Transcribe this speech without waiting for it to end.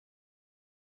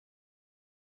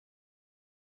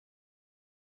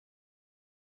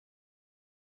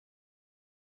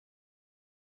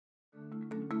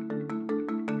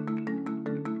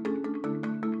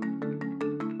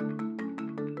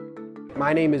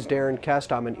My name is Darren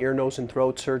Kest. I'm an ear, nose, and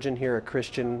throat surgeon here at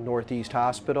Christian Northeast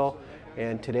Hospital,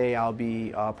 and today I'll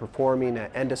be performing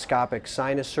an endoscopic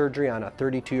sinus surgery on a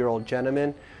 32-year-old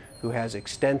gentleman who has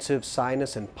extensive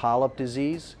sinus and polyp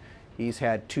disease. He's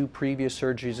had 2 previous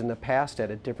surgeries in the past at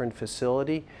a different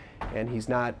facility, and he's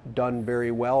not done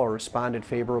very well or responded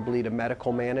favorably to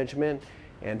medical management,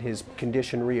 and his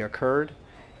condition reoccurred.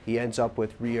 He ends up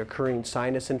with reoccurring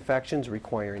sinus infections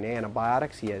requiring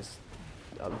antibiotics. He has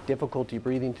difficulty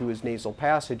breathing through his nasal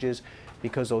passages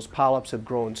because those polyps have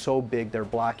grown so big they're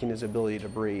blocking his ability to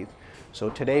breathe. So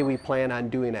today we plan on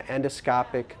doing an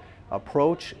endoscopic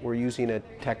approach. We're using a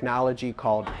technology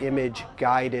called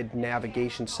image-guided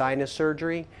navigation sinus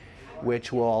surgery,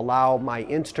 which will allow my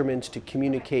instruments to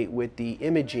communicate with the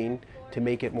imaging to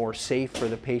make it more safe for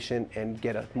the patient and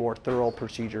get a more thorough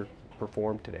procedure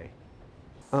performed today.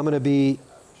 I'm going to be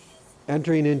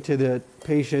entering into the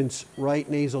patient's right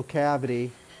nasal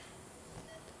cavity.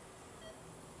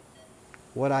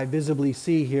 What I visibly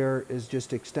see here is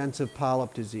just extensive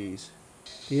polyp disease.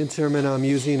 The instrument I'm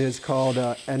using is called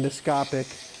an endoscopic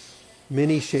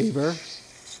mini shaver,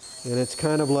 and it's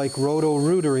kind of like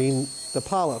roto-rootering the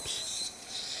polyps.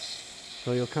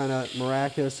 So you'll kind of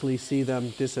miraculously see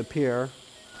them disappear.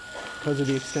 Because of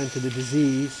the extent of the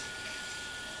disease,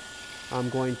 I'm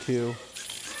going to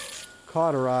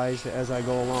cauterize as I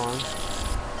go along.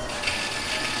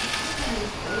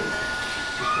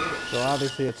 So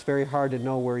obviously it's very hard to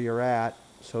know where you're at,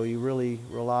 so you really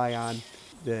rely on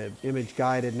the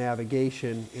image-guided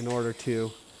navigation in order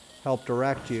to help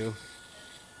direct you,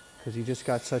 because you just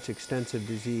got such extensive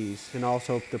disease, and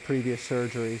also the previous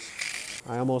surgeries.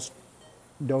 I almost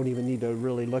don't even need to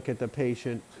really look at the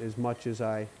patient as much as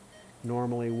I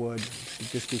normally would,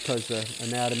 just because the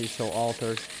anatomy is so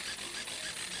altered.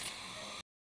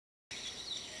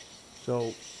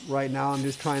 So right now I'm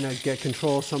just trying to get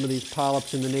control of some of these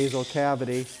polyps in the nasal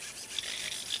cavity.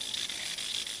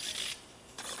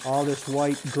 All this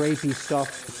white grapey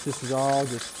stuff, this is all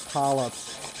just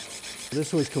polyps.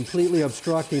 This was completely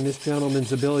obstructing this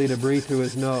gentleman's ability to breathe through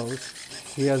his nose.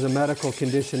 He has a medical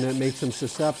condition that makes him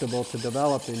susceptible to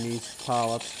developing these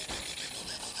polyps.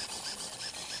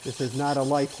 This is not a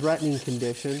life-threatening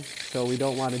condition, so we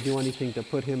don't want to do anything to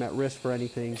put him at risk for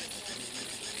anything,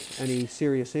 any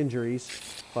serious injuries,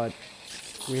 but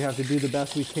we have to do the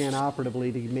best we can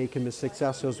operatively to make him as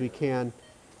successful as we can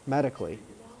medically,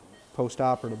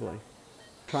 post-operatively.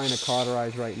 Trying to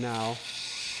cauterize right now.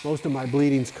 Most of my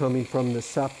bleeding's coming from the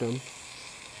septum,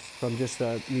 from just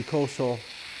the mucosal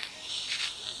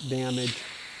damage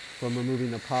from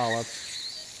removing the polyps.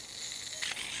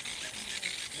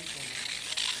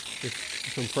 There's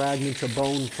some fragments of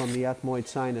bone from the ethmoid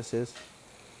sinuses,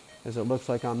 as it looks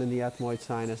like I'm in the ethmoid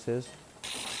sinuses.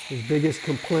 His biggest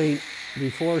complaint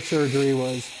before surgery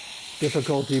was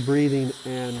difficulty breathing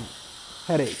and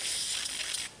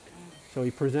headaches. So he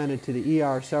presented to the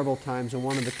ER several times, and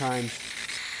one of the times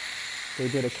they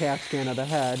did a CAT scan of the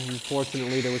head.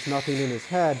 Unfortunately, there was nothing in his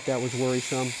head that was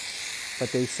worrisome,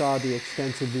 but they saw the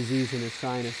extensive disease in his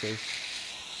sinuses.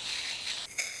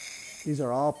 These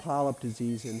are all polyp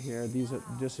disease in here.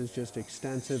 This is just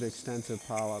extensive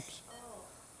polyps.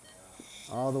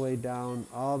 All the way down,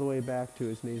 all the way back to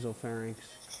his nasal pharynx.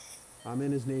 I'm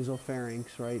in his nasal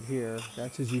pharynx right here.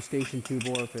 That's his eustachian tube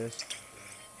orifice.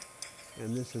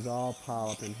 And this is all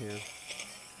polyp in here.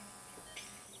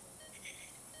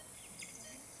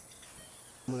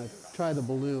 I'm going to try the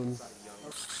balloon.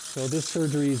 So this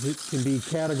surgery can be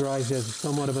categorized as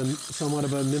somewhat of a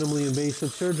minimally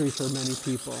invasive surgery for many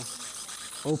people.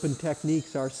 Open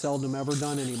techniques are seldom ever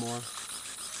done anymore.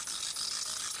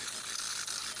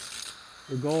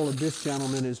 The goal of this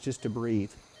gentleman is just to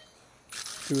breathe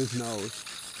through his nose.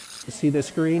 You see the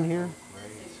screen here?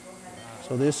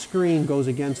 So this screen goes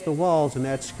against the walls, and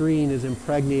that screen is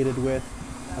impregnated with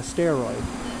a steroid.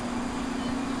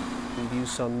 We've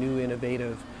used some new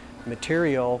innovative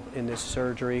material in this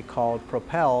surgery called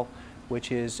Propel,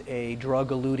 which is a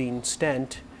drug-eluting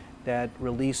stent that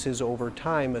releases over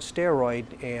time a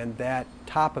steroid, and that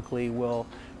topically will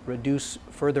reduce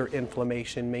further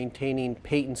inflammation, maintaining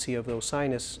patency of those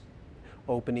sinus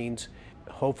openings,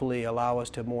 hopefully allow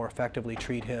us to more effectively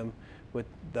treat him with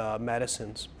the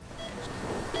medicines.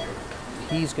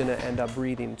 He's going to end up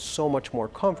breathing so much more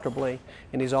comfortably,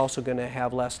 and he's also going to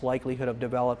have less likelihood of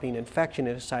developing infection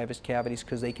in the sinus cavities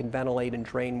because they can ventilate and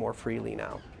drain more freely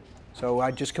now. So I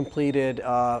just completed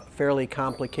a fairly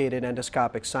complicated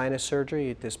endoscopic sinus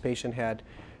surgery. This patient had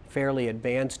fairly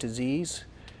advanced disease.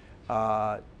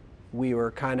 We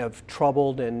were kind of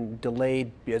troubled and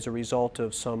delayed as a result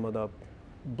of some of the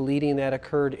bleeding that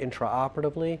occurred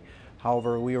intraoperatively.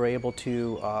 However, we were able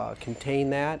to contain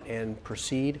that and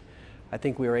proceed. I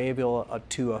think we were able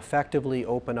to effectively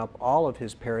open up all of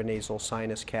his paranasal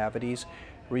sinus cavities,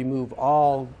 remove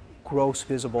all gross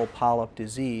visible polyp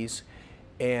disease,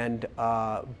 and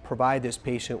provide this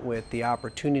patient with the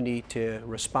opportunity to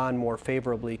respond more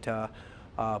favorably to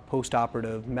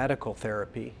post-operative medical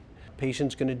therapy.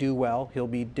 Patient's going to do well. He'll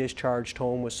be discharged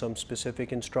home with some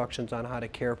specific instructions on how to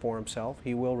care for himself.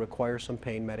 He will require some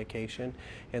pain medication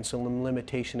and some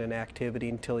limitation in activity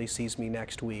until he sees me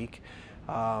next week.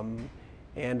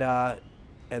 And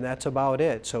that's about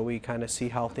it. So we kind of see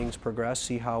how things progress,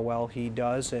 see how well he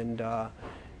does, and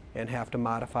have to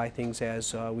modify things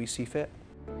as we see fit.